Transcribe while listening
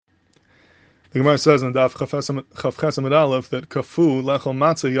The Gemara says in Daf Chavches Amud Aleph that kafu lechol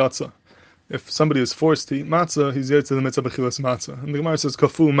matzah yatza. If somebody is forced to eat matzah, he's yet to the mitzvah b'chilas matzah. And the Gemara says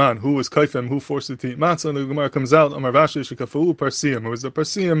kafu man, who was kaifem, who forced it to eat matzah. And the Gemara comes out, Amar Vashi shekafu Parsiim. It was the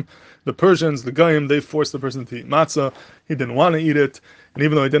Parsiim, the Persians, the Goyim, they forced the person to eat matzah. He didn't want to eat it, and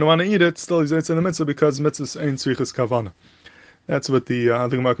even though he didn't want to eat it, still he's yet to the mitzvah because mitzvahs ain't tzrichas kavana. That's what the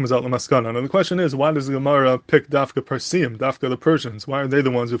Gemara comes out l'maskana. Now the question is, why does the Gemara pick Dafka Parsiim, Dafka the Persians? Why are they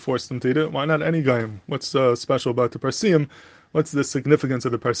the ones who forced them to eat it? Why not any Goyim? What's special about the Parsiim? What's the significance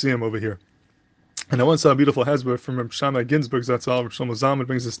of the Parsiim over here? And I once saw a beautiful hezbollah from Semai Gינזבורg, that's all. Shlomo Zalman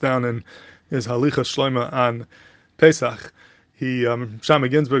brings this down in his Halicha Shloima on Pesach. Semai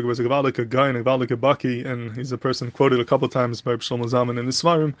Gינזבורg was a Gavaldika guy and a Gavaldika Baki, and he's a person quoted a couple times by Shlomo Zalman in the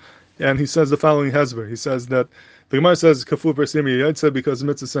Svarim, and he says the following hezbollah. He says that the Gemara says kafu Parsiim yaitze because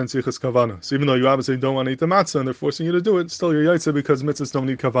mitzvahs and tzrichas kavana. So even though you obviously don't want to eat the matzah and they're forcing you to do it, still you're yaitze because mitzvahs don't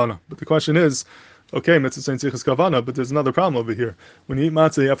need kavana. But the question is, okay, mitzvahs and tzrichas kavana, but there's another problem over here. When you eat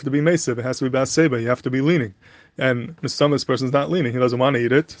matzah, you have to be mesiv. It has to be bas seba. You have to be leaning. And this person's not leaning. He doesn't want to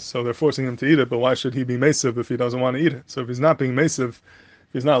eat it, so they're forcing him to eat it. But why should he be mesiv if he doesn't want to eat it? So if he's not being mesiv,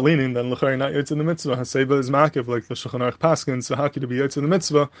 if he's not leaning, then l'chari not yotze in the mitzvah. Haseba is makiv, like the Shulchan Aruch Paskin, so haki to be yotze in the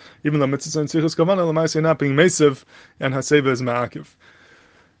mitzvah, even though mitzvah and tzrichas kavana, l'maaseh not being mesiv, and haseba is makiv.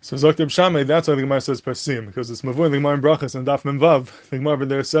 So Zokter B'Shamay, that's why the Gemara says Parsiim, because it's Mavur, the Gemara in Brachas and Daf Mem Vav. The Gemara over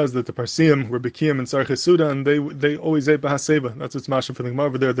there says that the Parsiim were Bekiyim and Sarche Suda, and they always ate Bahaseba. That's what's Masha for the Gemara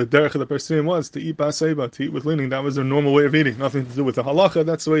over there. The derech of the Parsiim was to eat Bahaseba, to eat with leaning. That was their normal way of eating, nothing to do with the halacha.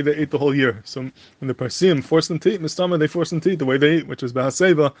 That's the way they ate the whole year. So when the Parsiim forced them to eat Mistama, they forced them to eat the way they eat, which is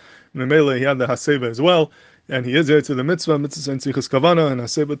Bahaseba. And Mele, he had the Haseba as well. And he is yet to the mitzvah and tzrichas kavana, and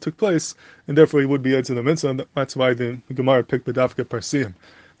Haseba took place, and therefore he would be yet to the mitzvah. That's why the Gemara picked B'Dafka Parsiim.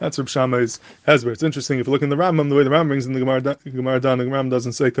 That's Reb Shammai's hezbollah. It's interesting if you look in the Rambam, the way the Rambam brings in the Gemara down, the Rambam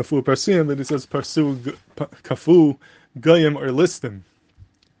doesn't say kafu Parsiim, but he says kafu goyim or listim.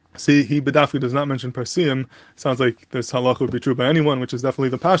 See, he B'Dafka does not mention Parsiim. Sounds like this halacha would be true by anyone, which is definitely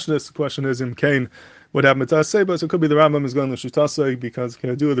the pashtus. The question is, in Cain, what happened to Haseba? So it could be the Rambam is going to Shutasai because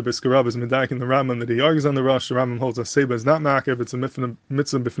Kedua, the Biskarab, is Medaik in the Rambam that he argues on the Rosh. The Rambam holds Haseba is not Ma'akev, it's a mitzvah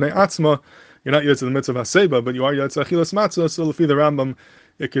b'fnei atzma. You're not yet to the mitzvah of Haseba, but you are yet to Achilas Matzah, so if the Rambam,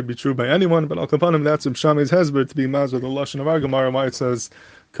 it could be true by anyone, but Al Kapanim, that's Reb Shammai's hezbollah to be maz with the Lashon of our Gemara, why it says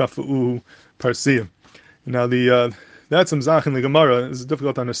Kafu'u Parsiim. Now that's some zach in the Gemara. It's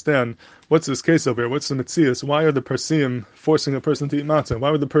difficult to understand. What's this case over here? What's the mitzias? Why are the Parsiim forcing a person to eat matzah? Why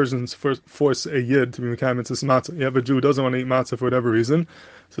would the Persians force a yid to be mekayim mitzvahs matzah? You have a Jew who doesn't want to eat matzah for whatever reason,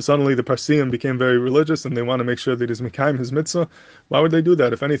 so suddenly the Parsiim became very religious and they want to make sure that he's mekayim his mitzvah. Why would they do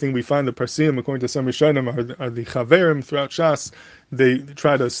that? If anything, we find the Parsiim, according to some Rishonim, are the chaverim throughout Shas. They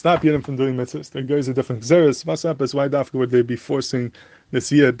try to stop yidim from doing mitzvahs. Their guys are different xeris. What's up is why dafka would they be forcing this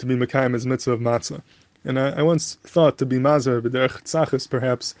yid to be mekayim his mitzvah of matzah? And I once thought to be mazer b'derech tzachis,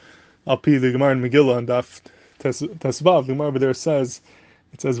 perhaps I'll pee the Gemara in Megillah and Daf Tesvav. The Gemara over there says,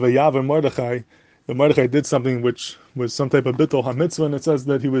 it says Vayavar Mordechai. The Mordechai did something which was some type of bittul hamitzvah, and it says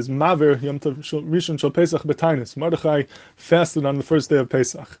that he was maver yom tov rishon shel Pesach b'tainis. Mordechai fasted on the first day of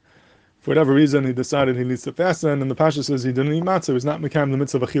Pesach. For whatever reason, he decided he needs to fast, and the Pasha says he didn't eat matzah. He was not mekayim the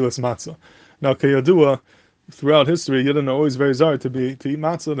mitzvah of achilas matzah. Now, kayadua, throughout history, Yidden are always very zar to eat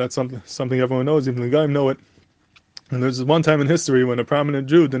matzah. That's something everyone knows, even the Goyim know it. And there's one time in history when a prominent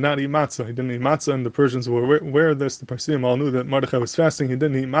Jew did not eat matzah. He didn't eat matzah, and the Persians were aware of this. The Parsiim all knew that Mordechai was fasting. He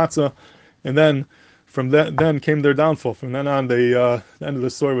didn't eat matzah, and then from that then came their downfall. From then on, the end of the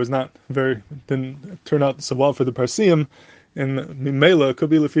story was didn't turn out so well for the Parsiim. And Mimela could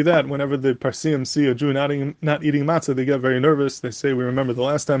be lefi that whenever the Parsiim see a Jew not eating matzah, they get very nervous. They say, we remember the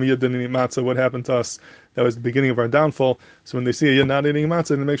last time a Yid didn't eat matzah, what happened to us? That was the beginning of our downfall. So when they see a Yid not eating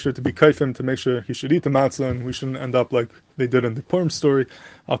matzah, they make sure to be kaifim, to make sure he should eat the matzah, and we shouldn't end up like they did in the Purim story.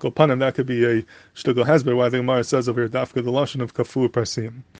 Al Kol Panim, that could be a shtugal hezbollah, why the Gemara says over here, dafka the lashon of kafu Parsiim.